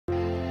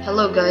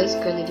Hello guys,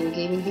 Grenadier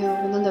Gaming here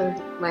with another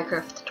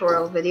Minecraft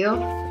tutorial video,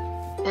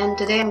 and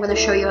today I'm going to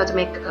show you how to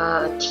make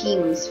a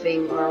teams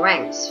thing or a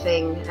ranks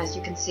thing. As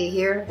you can see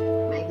here,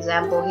 my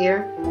example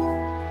here,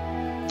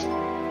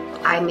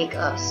 I make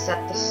a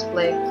set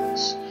display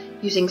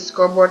using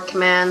scoreboard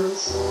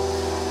commands.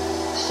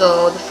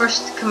 So the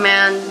first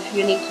command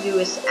you need to do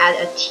is add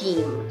a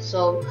team.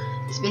 So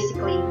it's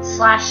basically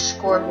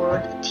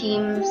 /scoreboard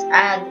teams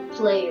add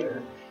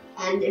player,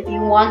 and if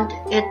you want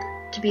it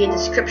to be a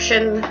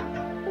description,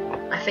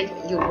 I think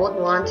you would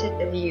want it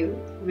if you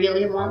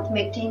really want to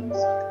make teams.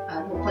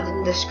 We'll put it in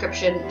the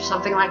description or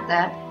something like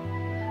that.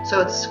 So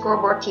it's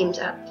scoreboard teams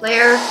add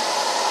player.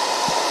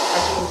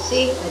 As you can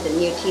see, I had a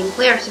new team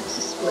player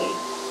successfully.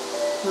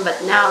 But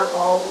now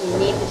all we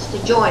need is to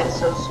join.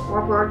 So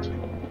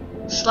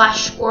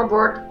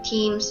scoreboard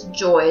teams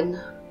join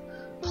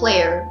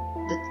player,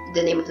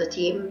 the name of the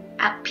team,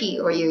 at P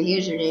or your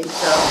username.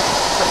 So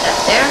put that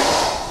there,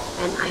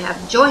 and I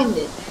have joined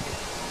it.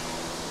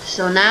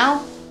 So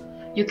now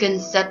you can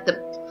set the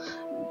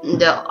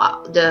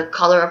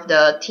color of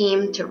the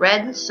team to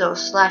red. So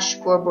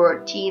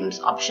 /scoreboard teams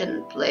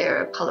option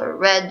player color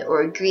red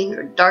or green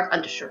or dark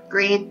 _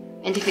 green,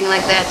 anything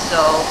like that. So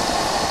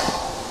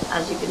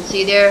as you can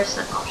see there,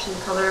 set option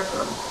color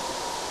from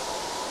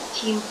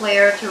team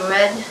player to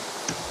red.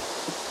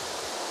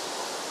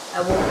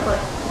 I will put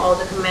all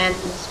the commands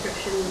in the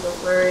description,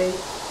 don't worry.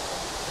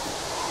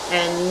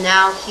 And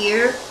now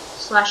here,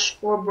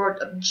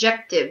 /scoreboard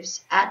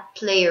objectives at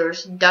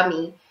players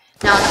dummy.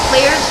 Now the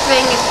players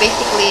thing is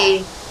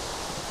basically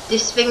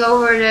this thing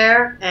over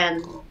there,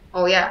 and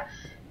oh yeah,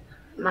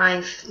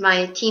 my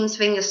team's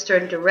thing is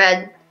turned to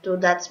red, so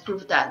that's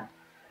proof that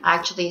I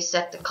actually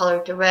set the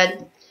color to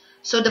red.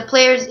 So the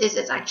players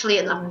it's actually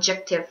an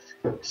objective,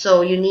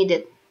 so you need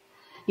it.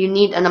 You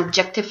need an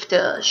objective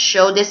to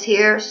show this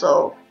here.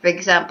 So for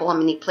example, how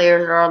many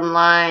players are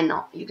online,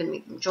 you can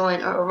make them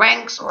join, or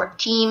ranks or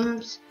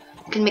teams.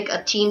 You can make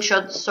a team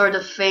sort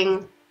of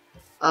thing,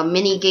 a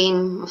mini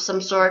game of some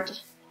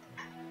sort.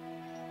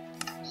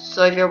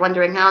 So if you're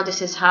wondering how,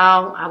 this is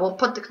how. I will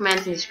put the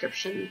commands in the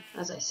description,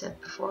 as I said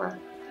before.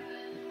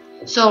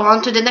 So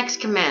on to the next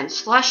command,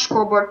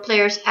 /scoreboard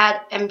players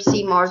add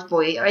MC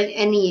Marsboy, or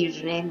any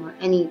username or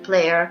any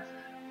player,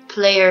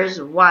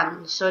 players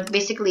 1. So it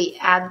basically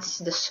adds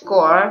the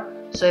score.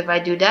 So if I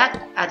do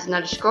that, adds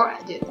another score.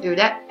 I do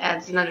that,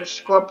 adds another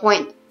score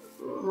point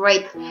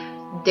right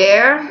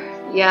there.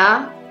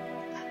 Yeah.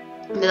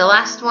 And the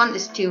last one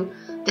is to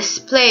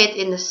display it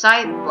in the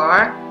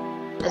sidebar,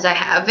 as I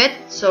have it,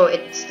 so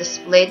it's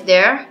displayed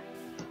there.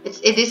 This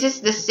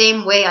is the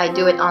same way I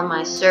do it on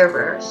my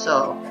server.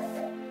 So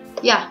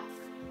yeah.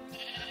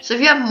 So if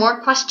you have more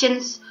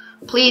questions,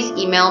 please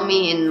email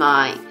me in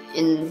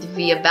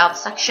the about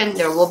section.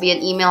 There will be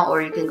an email,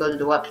 or you can go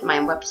to my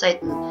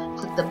website and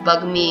click the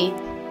bug me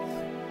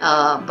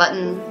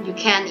button. You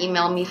can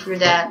email me through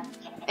that.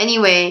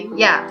 Anyway,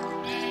 yeah.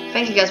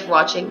 Thank you guys for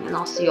watching, and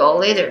I'll see you all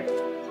later.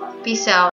 Peace out.